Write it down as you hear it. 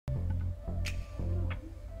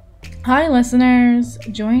Hi, listeners.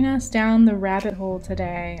 Join us down the rabbit hole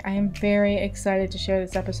today. I am very excited to share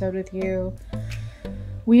this episode with you.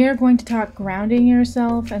 We are going to talk grounding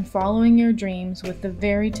yourself and following your dreams with the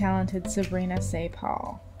very talented Sabrina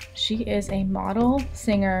Sapal. She is a model,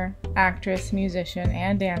 singer, actress, musician,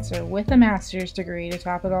 and dancer with a master's degree to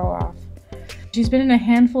top it all off. She's been in a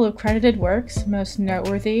handful of credited works. Most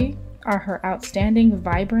noteworthy are her outstanding,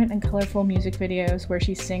 vibrant, and colorful music videos where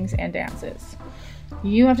she sings and dances.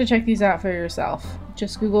 You have to check these out for yourself.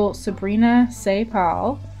 Just Google Sabrina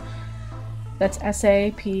Sapal. That's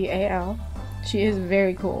S-A-P-A-L. She is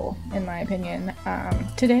very cool, in my opinion.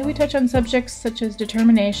 Today we touch on subjects such as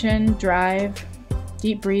determination, drive,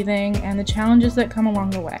 deep breathing, and the challenges that come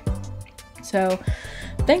along the way. So,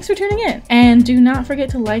 thanks for tuning in. And do not forget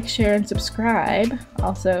to like, share, and subscribe.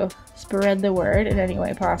 Also, spread the word in any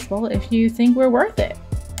way possible if you think we're worth it.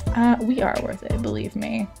 We are worth it, believe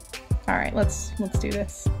me. All right, let's do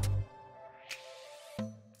this. Do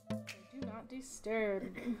not disturb.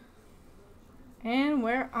 And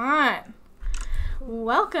we're on.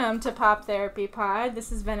 Welcome to Pop Therapy Pod.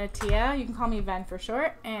 This is Venetia. You can call me Ven for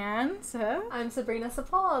short. And I'm Sabrina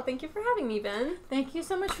Sapal. Thank you for having me, Ven. Thank you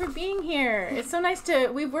so much for being here. It's so nice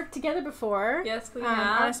we've worked together before. Yes, we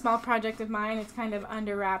have. On a small project of mine. It's kind of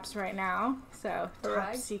under wraps right now. So,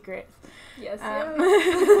 top secret. Yes, a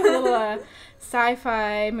little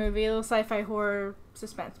sci-fi movie, a little sci-fi horror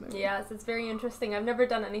suspense movie. Yes, it's very interesting. I've never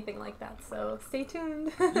done anything like that, so stay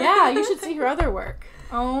tuned. Yeah, you should see her other work.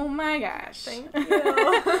 Oh my gosh. Thank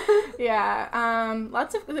you. Yeah,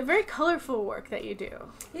 lots of very colorful work that you do.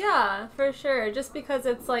 Yeah, for sure. Just because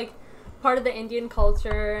it's like part of the Indian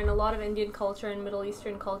culture, and a lot of Indian culture and Middle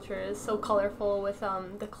Eastern culture is so colorful with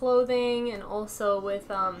the clothing and also with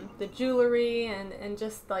the jewelry and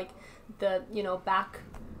just like the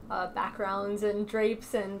backgrounds and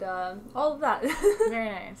drapes and all of that. Very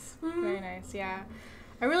nice. Very nice. Yeah,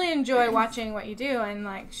 I really enjoy watching what you do, and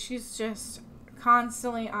like she's just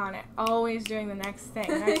constantly on it, always doing the next thing,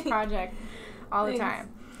 next project, all the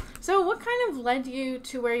time. So what kind of led you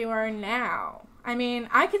to where you are now? I mean,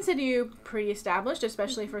 I consider you pretty established,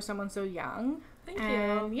 especially for someone so young. Thank you.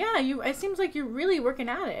 And yeah, it seems like you're really working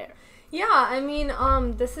at it. Yeah, I mean,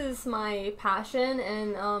 this is my passion,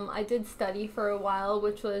 and I did study for a while,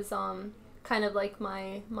 which was kind of like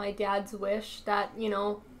my dad's wish that,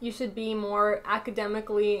 you should be more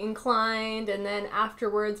academically inclined and then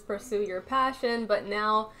afterwards pursue your passion. But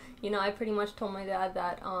now, I pretty much told my dad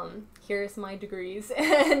that here's my degrees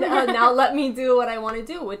and now let me do what I want to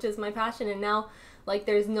do, which is my passion. And now, like,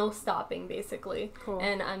 there's no stopping, basically. Cool.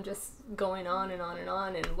 And I'm just going on and on and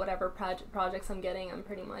on, and whatever projects I'm getting, I'm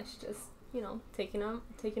pretty much just, taking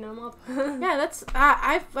them up. Yeah, that's,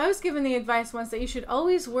 I was given the advice once that you should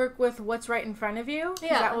always work with what's right in front of you.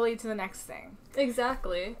 Yeah. That will lead to the next thing.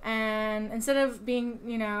 Exactly. And instead of being,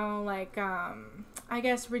 I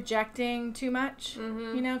guess rejecting too much,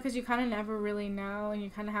 because you kind of never really know, and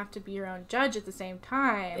you kind of have to be your own judge at the same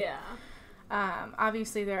time. Yeah.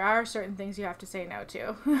 Obviously there are certain things you have to say no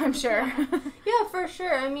to, I'm sure. Yeah, for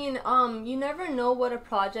sure. I mean, you never know what a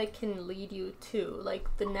project can lead you to, like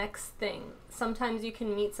the next thing. Sometimes you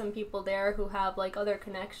can meet some people there who have like other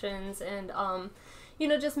connections and,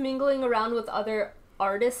 just mingling around with other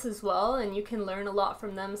artists as well, and you can learn a lot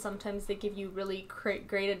from them. Sometimes they give you really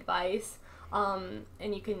great advice, and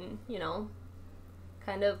you can,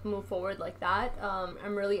 kind of move forward like that.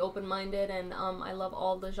 I'm really open-minded, and I love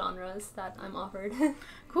all the genres that I'm offered.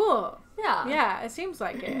 Cool. Yeah. Yeah, it seems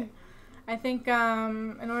like it. I think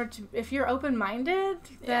if you're open-minded,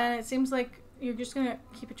 then it seems like you're just going to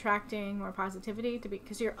keep attracting more positivity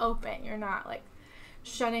because you're open. You're not like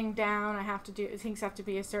shutting down. Things have to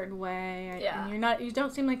be a certain way. And you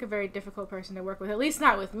don't seem like a very difficult person to work with, at least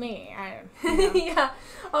not with me. Yeah.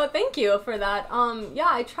 Oh, thank you for that.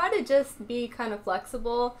 I try to just be kind of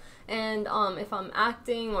flexible, and if I'm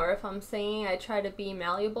acting or if I'm singing, I try to be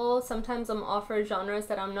malleable. Sometimes I'm offered genres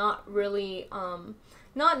that I'm not really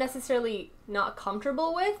not necessarily not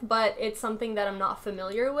comfortable with, but it's something that I'm not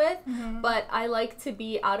familiar with. But I like to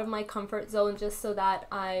be out of my comfort zone just so that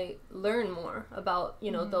I learn more about,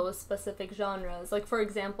 those specific genres. Like, for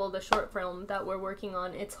example, the short film that we're working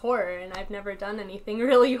on, it's horror, and I've never done anything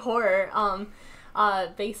really horror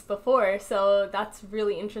based before, so that's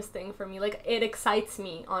really interesting for me. Like, it excites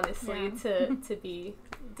me, honestly, to be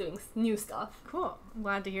doing new stuff. Cool. I'm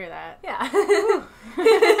glad to hear that. Yeah.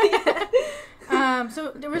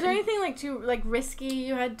 So was there anything like risky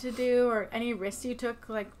you had to do, or any risks you took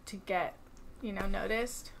to get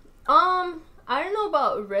noticed? I don't know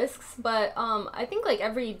about risks, but I think like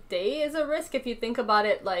every day is a risk if you think about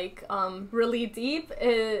it like really deep.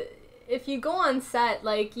 if you go on set,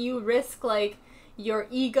 like, you risk, like, your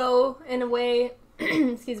ego in a way.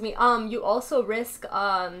 Excuse me. You also risk,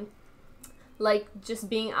 like, just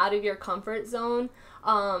being out of your comfort zone.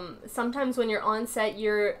 Sometimes when you're on set,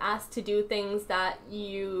 you're asked to do things that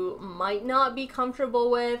you might not be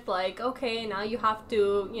comfortable with. Like, okay, now you have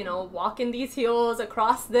to, you know, walk in these heels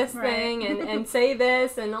across this thing and say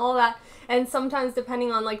this and all that. And sometimes,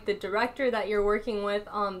 depending on, like, the director that you're working with,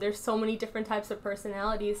 there's so many different types of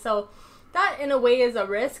personalities. So that, in a way, is a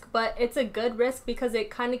risk, but it's a good risk because it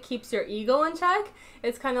kind of keeps your ego in check.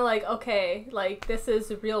 It's kind of like, okay, like, this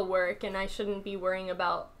is real work, and I shouldn't be worrying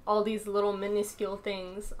about all these little minuscule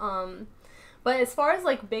things. But as far as,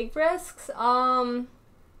 like, big risks, I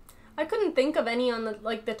couldn't think of any on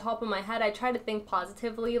the top of my head. I try to think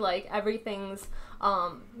positively, like, everything's,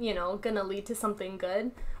 you know, gonna lead to something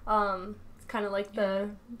good. It's kind of like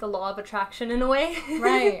the law of attraction in a way.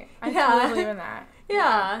 Right. I totally believe in that.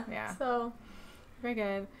 Yeah. So very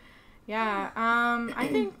good. Yeah. I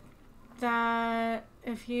think that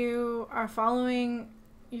if you are following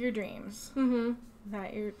your dreams,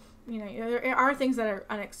 that you know, there are things that are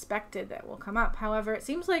unexpected that will come up. However, it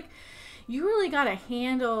seems like you really got a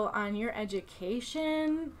handle on your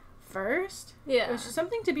education first. Yeah. Which is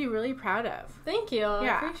something to be really proud of. Thank you.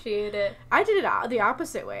 I appreciate it. I did it the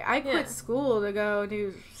opposite way. I quit school to go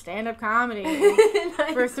do stand-up comedy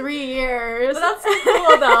for 3 years. But that's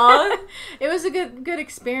cool, though. It was a good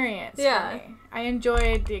experience for me. I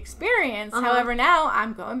enjoyed the experience. However, now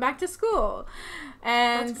I'm going back to school.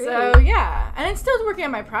 And so, yeah. And I'm still working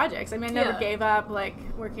on my projects. I mean, I never gave up, like,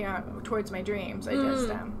 working on towards my dreams. I just,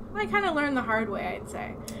 I kind of learned the hard way, I'd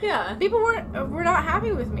say. Yeah. People were not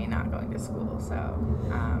happy with me not going to school, so,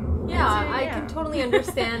 I can totally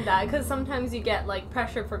understand that, because sometimes you get, like,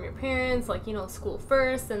 pressure from your parents, like, you know, school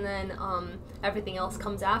first, and then, everything else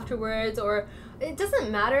comes afterwards, or it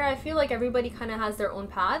doesn't matter. I feel like everybody kind of has their own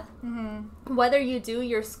path. Whether you do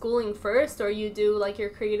your schooling first, or you do, like, your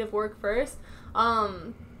creative work first,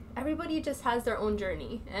 everybody just has their own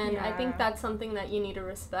journey, and I think that's something that you need to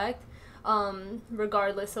respect,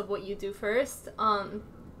 regardless of what you do first.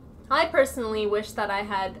 I personally wish that I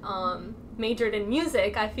had majored in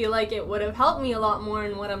music. I feel like it would have helped me a lot more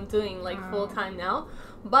in what I'm doing, like, full-time now,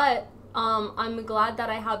 but I'm glad that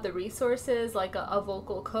I have the resources, like a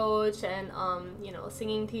vocal coach and you know,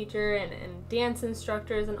 singing teacher and dance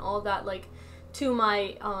instructors and all that, like, to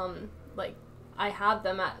my like, I have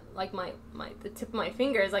them at, like, the tip of my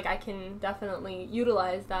fingers. Like, I can definitely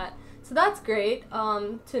utilize that. So that's great,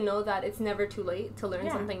 to know that it's never too late to learn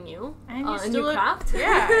something new. And you a new craft.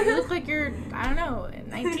 Yeah, you look like you're, I don't know,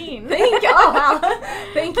 19. Thank you. Oh, wow.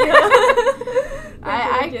 Thank you.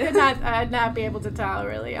 I'd not be able to tell,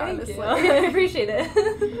 really, honestly. Thank you. I appreciate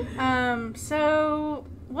it. So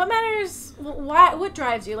what matters, what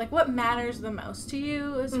drives you? Like, what matters the most to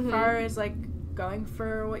you as far as, like, going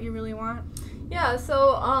for what you really want? Yeah,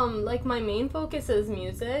 so, like, my main focus is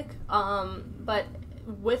music, but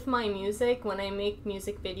with my music, when I make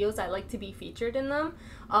music videos, I like to be featured in them,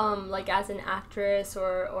 like, as an actress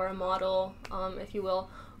or a model, if you will,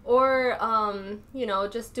 or, you know,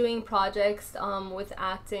 just doing projects, with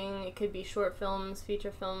acting. It could be short films,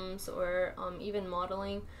 feature films, or, even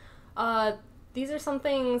modeling. These are some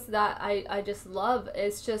things that I just love.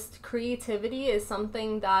 It's just, creativity is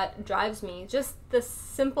something that drives me. Just the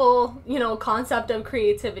simple, you know, concept of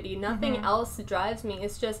creativity. Nothing else drives me.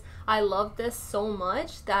 It's just, I love this so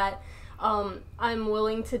much that I'm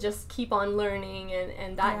willing to just keep on learning,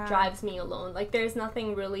 and that drives me alone. Like, there's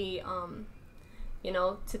nothing really, you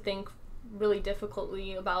know, to think really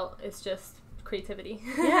difficultly about. It's just creativity.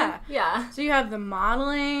 Yeah. So you have the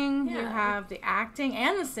modeling, you have the acting,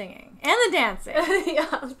 and the singing, and the dancing.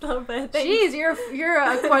 Yeah, a little bit. Jeez, you're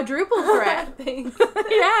a quadruple threat. Thanks.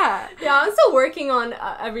 Yeah, I'm still working on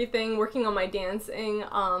everything, working on my dancing.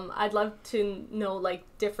 I'd love to know, like,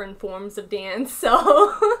 different forms of dance,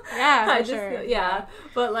 so sure. Yeah,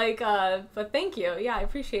 but, like, but thank you. Yeah, I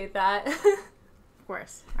appreciate that. Of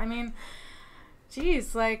course. I mean,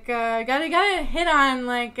 geez, like, gotta hit on,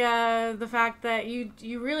 like, the fact that you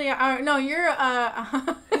really are, no, you're,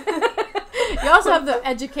 you also have the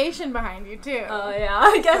education behind you, too. Oh, yeah,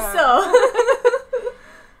 I guess so.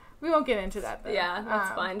 We won't get into that, though. Yeah,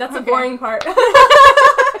 that's fine. That's a boring part.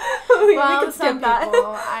 Well, we can skip that.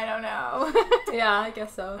 People, I don't know. Yeah, I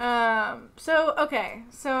guess so. So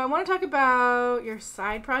I want to talk about your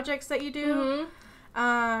side projects that you do.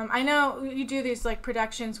 I know you do these, like,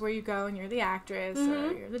 productions where you go and you're the actress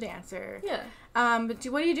or you're the dancer. Yeah. But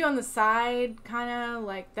what do you do on the side, kind of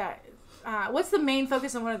like that? What's the main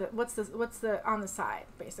focus on what's the on the side,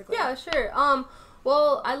 basically? Yeah, sure.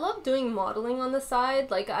 Well, I love doing modeling on the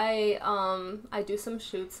side. Like I do some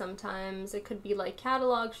shoots sometimes. It could be like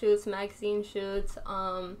catalog shoots, magazine shoots,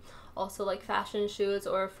 also like fashion shoots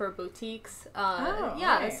or for boutiques.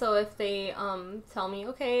 Yeah, right. so if they tell me,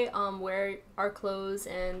 okay, wear our clothes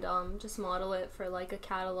and just model it for like a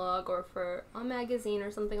catalog or for a magazine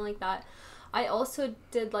or something like that. I also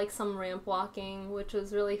did like some ramp walking, which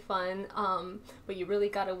was really fun. But you really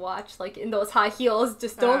gotta watch, like in those high heels.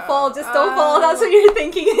 Just don't fall. Just don't fall. That's what you're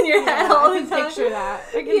thinking in your head all the time. I can picture that.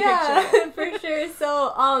 I can picture it for sure.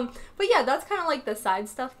 So, but yeah, that's kind of like the side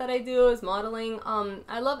stuff that I do is modeling.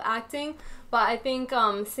 I love acting, but I think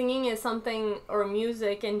singing is something, or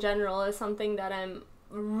music in general is something that I'm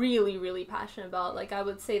really, really passionate about. Like I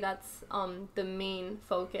would say that's the main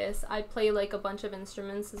focus. I play like a bunch of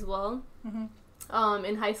instruments as well.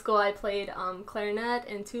 In high school I played clarinet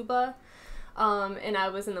and tuba, and I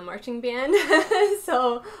was in the marching band.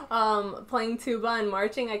 So playing tuba and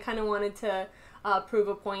marching, I kind of wanted to prove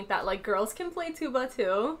a point that like girls can play tuba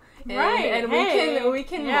too, and we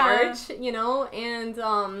can march, you know,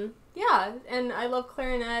 and yeah, and I love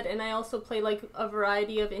clarinet, and I also play like a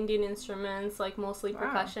variety of Indian instruments, like mostly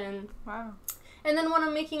percussion. Wow. And then when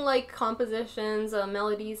I'm making like compositions,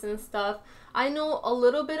 melodies and stuff, I know a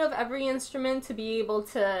little bit of every instrument to be able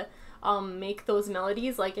to make those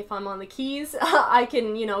melodies. Like if I'm on the keys, I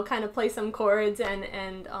can, you know, kind of play some chords and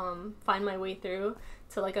find my way through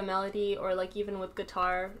to like a melody, or like even with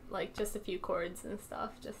guitar, like just a few chords and stuff.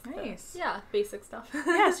 Just nice. Yeah, basic stuff.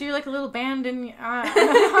 Yeah, so you're like a little band on your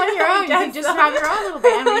own. You can just have your own little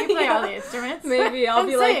band where you play all the instruments. Maybe I'll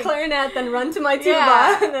be like clarinet, then run to my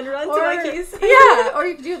tuba, and then run to my keys. Yeah, or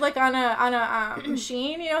you could do it like on a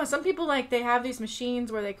machine. You know, some people like they have these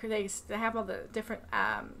machines where they have all the different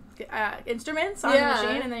instruments on the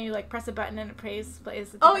machine, and then you like press a button and it plays the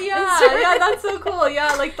instruments. Yeah, that's so cool.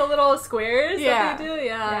 Yeah, like the little squares that they do.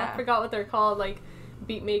 Yeah. I forgot what they're called, like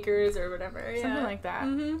beat makers or whatever. Something like that.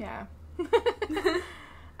 Yeah.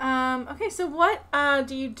 Okay, so what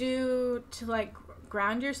do you do to like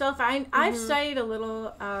ground yourself? I've studied a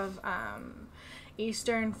little of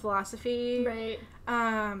Eastern philosophy, right?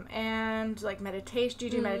 And like meditation. Do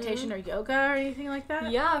you do meditation or yoga or anything like that?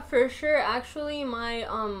 Yeah, for sure. Actually, my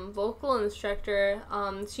vocal instructor,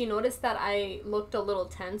 she noticed that I looked a little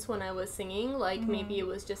tense when I was singing. Like maybe it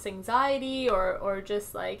was just anxiety or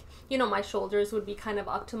just like, you know, my shoulders would be kind of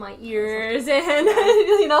up to my ears, and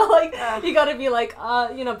you know, like you gotta be like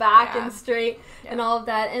you know, back and straight and all of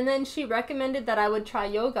that. And then she recommended that I would try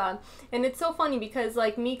yoga. And it's so funny because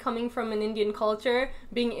like me coming from an Indian culture,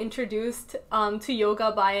 being introduced to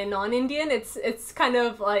yoga by a non-Indian, it's kind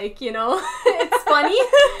of like, you know, it's funny.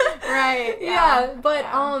 Right. Yeah, but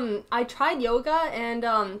I tried yoga and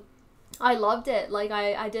I loved it. Like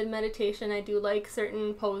I did meditation, I do like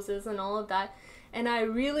certain poses and all of that, and I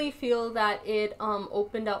really feel that it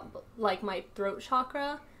opened up like my throat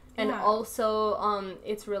chakra. And also,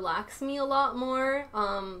 it's relaxed me a lot more,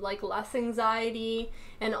 like less anxiety,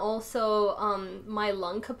 and also my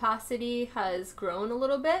lung capacity has grown a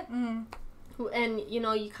little bit. And, you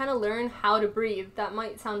know, you kind of learn how to breathe. That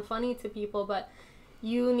might sound funny to people, but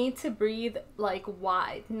you need to breathe, like,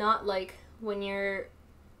 wide. Not, like, when you're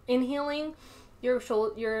inhaling, your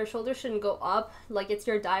shoulders shouldn't go up. Like, it's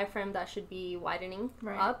your diaphragm that should be widening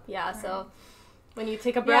up. Yeah, so when you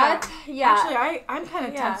take a breath, Actually, I'm kind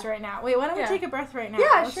of tense right now. Wait, why don't we take a breath right now?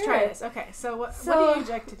 Yeah, Let's try this. Okay, so what do you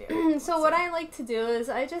like to do? So what I like to do is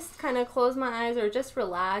I just kind of close my eyes or just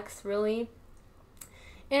relax, really.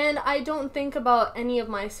 And I don't think about any of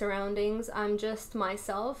my surroundings. I'm just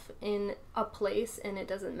myself in a place, and it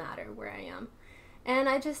doesn't matter where I am. And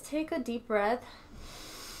I just take a deep breath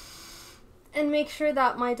and make sure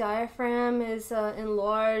that my diaphragm is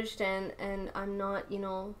enlarged, and I'm not, you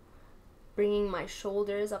know, bringing my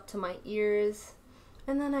shoulders up to my ears.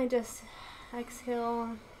 And then I just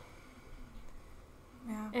exhale.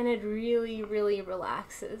 Yeah. And it really, really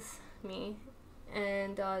relaxes me.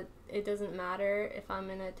 And it doesn't matter if I'm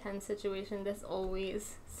in a tense situation. This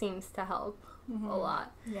always seems to help a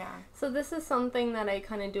lot. Yeah. So this is something that I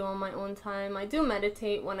kind of do on my own time. I do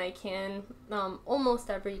meditate when I can, almost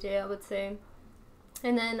every day, I would say.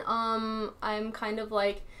 And then I'm kind of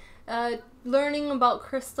like learning about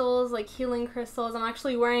crystals, like healing crystals. I'm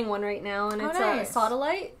actually wearing one right now, and it's a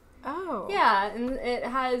sodalite. Oh. Yeah, and it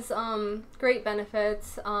has great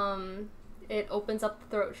benefits. It opens up the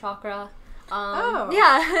throat chakra.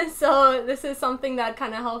 Yeah, so this is something that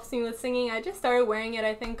kind of helps me with singing. I just started wearing it,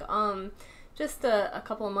 I think, just a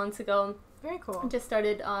couple of months ago. Very cool. I just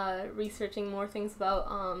started researching more things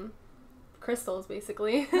about crystals,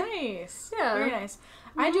 basically. Nice. Yeah. Very nice.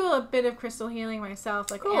 I do a bit of crystal healing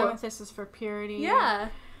myself. Like, amethyst is for purity. Yeah.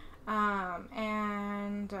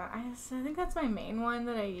 And I think that's my main one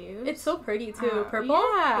that I use. It's so pretty, too. Purple?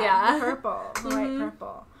 Yeah. The purple. The light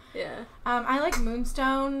purple. Yeah. I like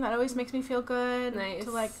moonstone. That always makes me feel good. Nice.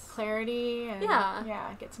 To, like, clarity. And,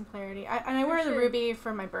 yeah, get some clarity. I wear the ruby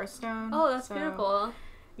for my birthstone. Oh, that's beautiful.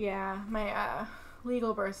 Yeah, my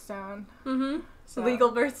legal birthstone. Mm-hmm. So.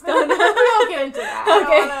 Legal birthstone. We won't get into that.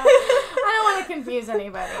 Okay. I don't want to confuse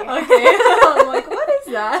anybody. Okay. I'm like, what is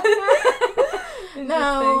that?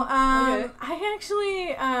 No, Okay. I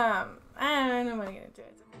actually, I don't want to get into it.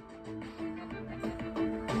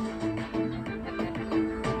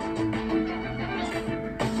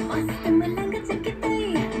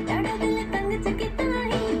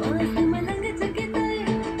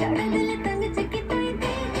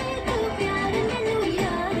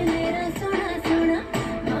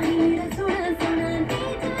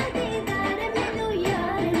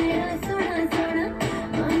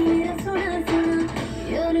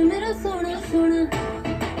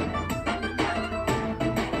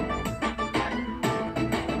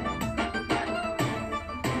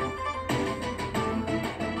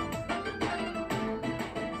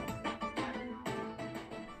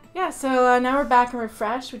 Yeah, so now we're back and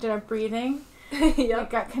refreshed. We did our breathing. Yep. We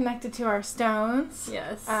got connected to our stones.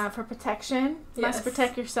 Yes. For protection. You Yes. must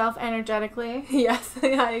protect yourself energetically. Yes,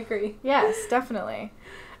 I agree. Yes, definitely.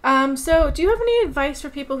 So do you have any advice for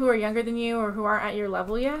people who are younger than you or who aren't at your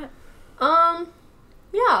level yet?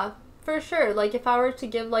 Yeah, for sure. Like, if I were to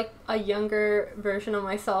give, like, a younger version of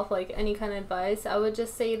myself, like, any kind of advice, I would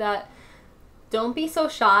just say that don't be so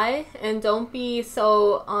shy and don't be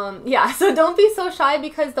so, so don't be so shy,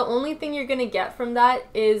 because the only thing you're gonna get from that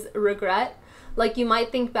is regret. Like, you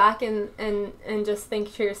might think back and just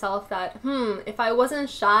think to yourself that, if I wasn't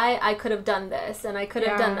shy, I could have done this, and I could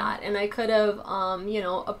have done that, and I could have,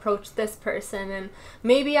 approached this person, and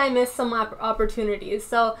maybe I missed some opportunities.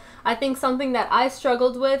 So I think something that I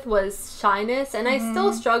struggled with was shyness, and I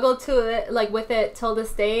still struggle with it till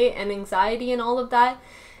this day, and anxiety and all of that.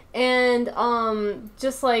 And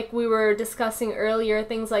just like we were discussing earlier,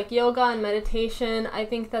 things like yoga and meditation, I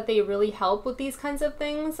think that they really help with these kinds of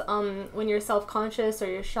things. When you're self-conscious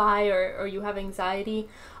or you're shy or you have anxiety,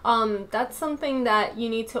 that's something that you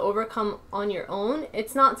need to overcome on your own.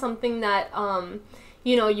 It's not something that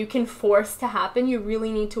you can force to happen. You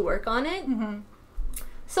really need to work on it. Mm-hmm.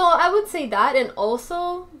 So I would say that, and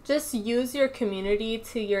also just use your community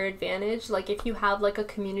to your advantage. Like, if you have like a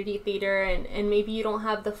community theater and maybe you don't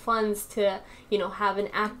have the funds to, have an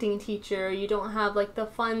acting teacher, or you don't have like the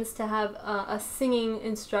funds to have a singing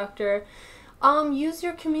instructor, use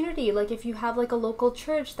your community. Like, if you have like a local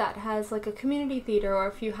church that has like a community theater, or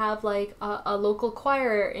if you have like a local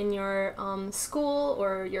choir in your school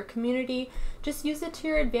or your community, just use it to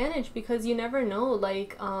your advantage, because you never know,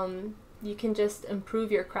 like, you can just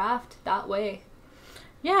improve your craft that way.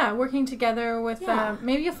 Yeah, working together with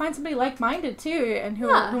maybe you'll find somebody like-minded too, and who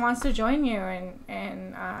wants to join you,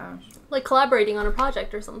 and like collaborating on a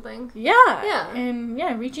project or something.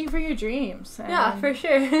 And reaching for your dreams. And for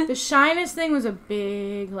sure. The shyness thing was a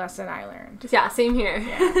big lesson I learned. Yeah, same here.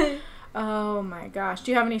 Yeah. Oh my gosh,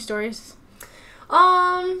 do you have any stories?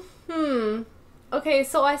 Okay,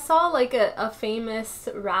 so I saw like a famous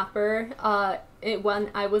rapper when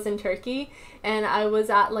I was in Turkey, and I was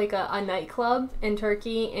at like a nightclub in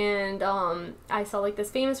Turkey, and I saw like this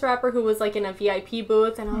famous rapper who was like in a VIP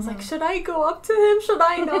booth, and I was like, should I go up to him? Should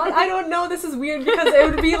I not? I don't know. This is weird, because it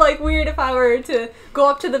would be like weird if I were to go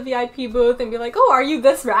up to the VIP booth and be like, oh, are you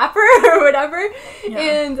this rapper or whatever? Yeah.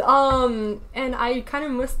 And I kind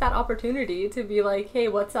of missed that opportunity to be like, hey,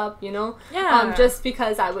 what's up? Just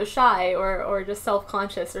because I was shy or just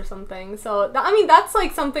self-conscious or something. So that's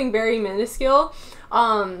like something very minuscule.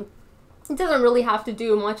 It doesn't really have to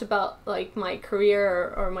do much about like my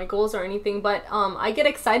career or my goals or anything, but I get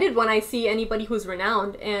excited when I see anybody who's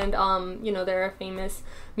renowned and they're a famous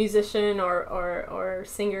musician or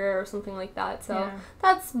singer or something like that. So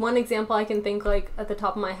that's one example I can think like at the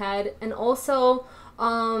top of my head. And also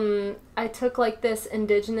I took like this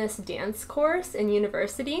indigenous dance course in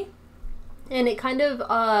university, and it kind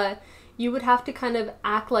of you would have to kind of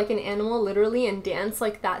act like an animal, literally, and dance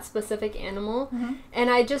like that specific animal. Mm-hmm.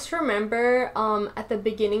 And I just remember at the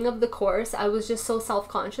beginning of the course, I was just so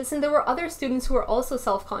self-conscious. And there were other students who were also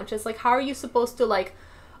self-conscious. Like, how are you supposed to, like,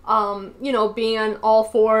 be on all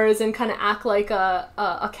fours and kind of act like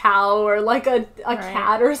a cow or like a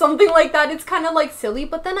cat or something like that? It's kind of, like, silly.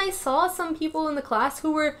 But then I saw some people in the class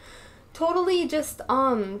who were totally just,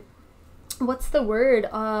 what's the word?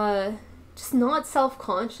 just not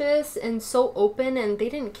self-conscious and so open, and they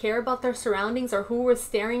didn't care about their surroundings or who was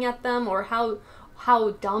staring at them or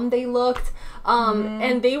how dumb they looked.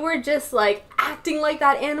 And they were just like acting like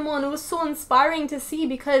that animal, and it was so inspiring to see,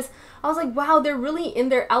 because I was like, wow, they're really in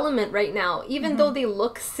their element right now, even though they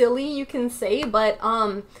look silly, you can say. But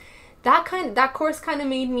that course kind of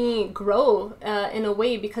made me grow in a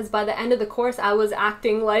way, because by the end of the course I was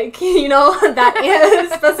acting like, you know, that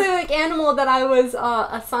specific animal that I was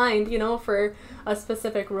assigned, you know, for a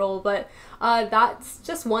specific role. But that's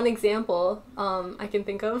just one example I can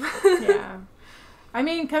think of. Yeah. I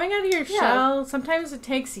mean, coming out of your shell, sometimes it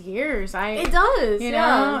takes years. It does, you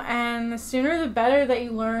know, and the sooner the better that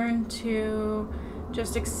you learn to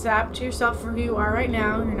just accept yourself for who you are right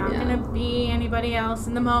now. You're not going to be anybody else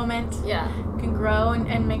in the moment. Yeah. You can grow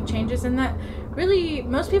and make changes. And that really,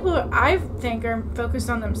 most people, I think, are focused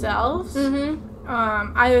on themselves.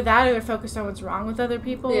 Either that or they're focused on what's wrong with other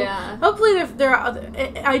people. Yeah. Hopefully,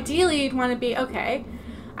 ideally, you'd want to be, okay,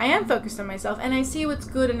 I am focused on myself, and I see what's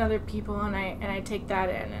good in other people, and I take that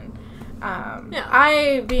in. And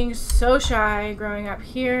I, being so shy growing up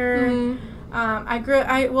here,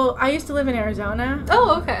 I used to live in Arizona.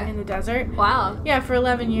 Oh, okay. In the desert. Wow. Yeah, for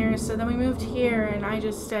 11 years. So then we moved here, and I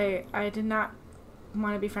did not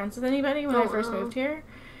want to be friends with anybody when I first moved here.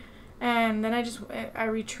 And then I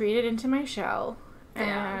retreated into my shell,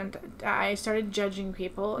 and I started judging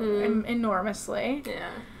people enormously. Yeah.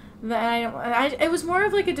 It was more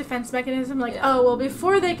of like a defense mechanism, like, oh, well,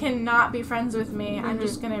 before they can not be friends with me, I'm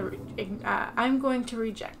just I'm going to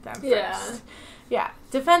reject them first. Yeah,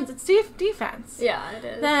 defense. It's defense. Yeah, it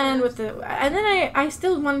is. Then I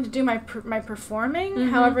still wanted to do my performing.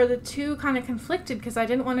 However, the two kind of conflicted, because I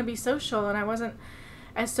didn't want to be social, and I wasn't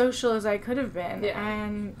as social as I could have been. Yeah.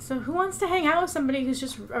 And so who wants to hang out with somebody who's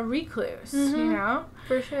just a recluse, you know?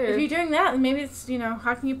 For sure. If you're doing that, then maybe it's, you know,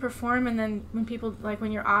 how can you perform, and then when people, like,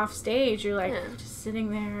 when you're off stage, you're, like, just sitting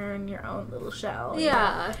there in your own little shell.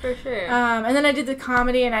 Yeah, know? For sure. And then I did the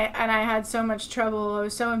comedy, and I had so much trouble. I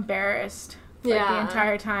was so embarrassed. Like, the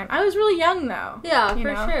entire time. I was really young, though. Yeah,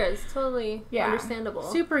 for sure. It's totally understandable.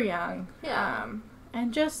 Super young. Yeah.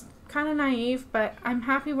 And just kind of naive, but I'm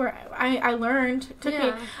happy where I learned.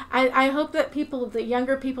 I hope that the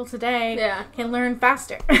younger people today can learn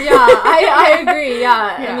faster. I agree.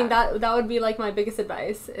 I mean, that would be like my biggest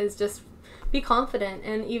advice, is just be confident.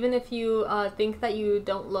 And even if you think that you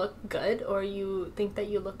don't look good, or you think that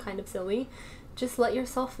you look kind of silly, just let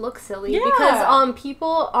yourself look silly, because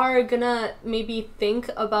people are gonna maybe think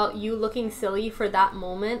about you looking silly for that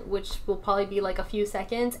moment, which will probably be like a few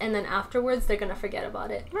seconds, and then afterwards they're gonna forget about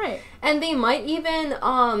it. Right. And they might even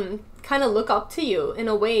kind of look up to you in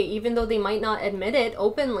a way, even though they might not admit it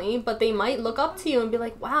openly, but they might look up to you and be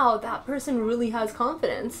like, wow, that person really has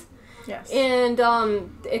confidence. Yes. And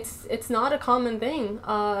it's not a common thing,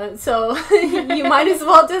 so you might as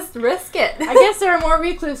well just risk it. I guess there are more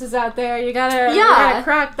recluses out there. You gotta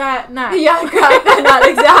crack that nut. Yeah, crack that nut,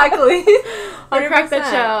 exactly. Or crack that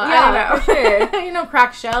shell. Yeah, I don't know. For sure. You know,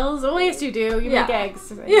 crack shells. Well, yes, you do. You make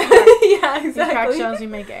eggs. Yeah, exactly. You crack shells, you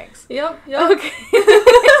make eggs. Yep. Okay.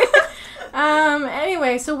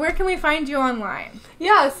 Anyway, so where can we find you online?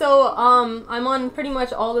 Yeah, so I'm on pretty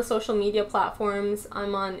much all the social media platforms.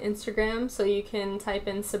 I'm on Instagram, so you can type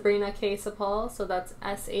in Sabrina K Sapal, so that's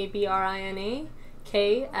Sabrina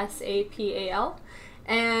K Sapal.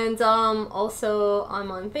 And also I'm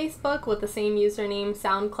on Facebook with the same username,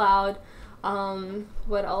 SoundCloud.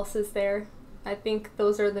 What else is there? I think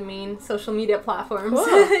those are the main social media platforms.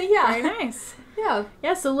 Cool. Yeah. Very nice. Yeah.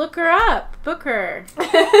 Yeah, so look her up. Book her.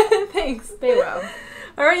 Thanks. They will.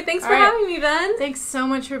 All right, thanks for having me, Ben. Thanks so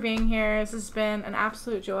much for being here. This has been an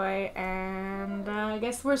absolute joy, and I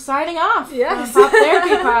guess we're signing off. Yes. Pop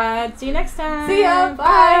Therapy Pod. See you next time. See ya.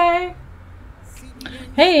 Bye.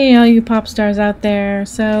 Hey, all you pop stars out there.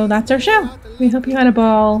 So that's our show. We hope you had a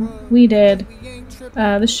ball. We did.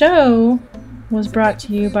 The show was brought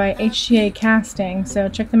to you by HGA Casting, so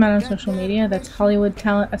check them out on social media. That's Hollywood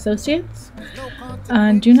Talent Associates.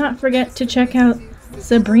 And do not forget to check out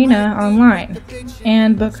Sabrina online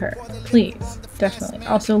and book her, please. Definitely.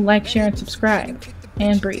 Also, like, share, and subscribe.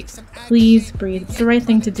 And breathe. Please breathe. It's the right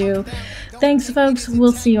thing to do. Thanks, folks.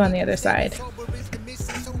 We'll see you on the other side.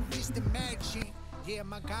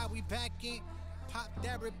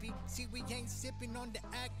 Therapy. See, we ain't sipping on the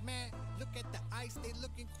act, man. Look at the ice, they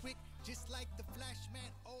looking quick, just like the Flash, man.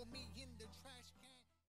 Oh, me in the trash.